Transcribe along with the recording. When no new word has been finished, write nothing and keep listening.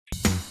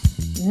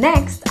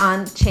Next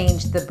on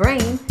Change the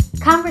Brain,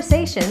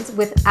 conversations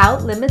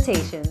without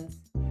limitations.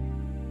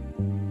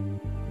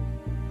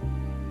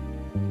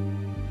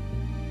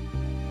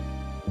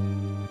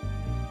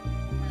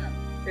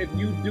 If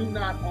you do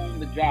not own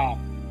the job,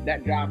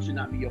 that job should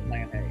not be your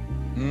plan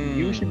A.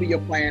 You should be your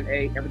plan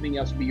A. Everything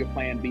else should be your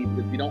plan B.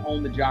 Because if you don't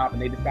own the job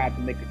and they decide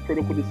to make a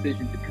critical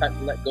decision to cut,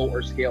 let go,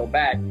 or scale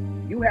back,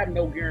 you have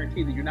no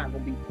guarantee that you're not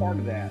going to be part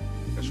of that.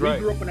 That's We right.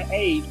 grew up in an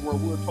age where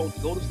we were told to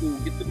go to school,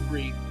 get the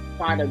degree,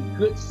 find a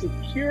good,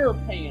 secure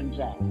paying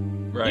job.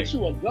 Right. Get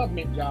you a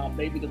government job,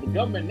 baby, because the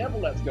government never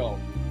lets go.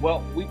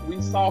 Well,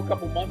 we saw a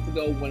couple months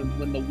ago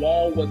when the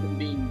wall wasn't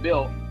being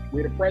built,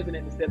 we had a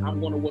president that said,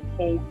 I'm going to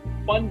withhold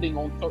funding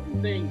on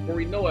certain things. Before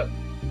we know it,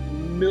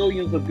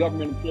 millions of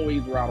government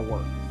employees were out of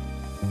work.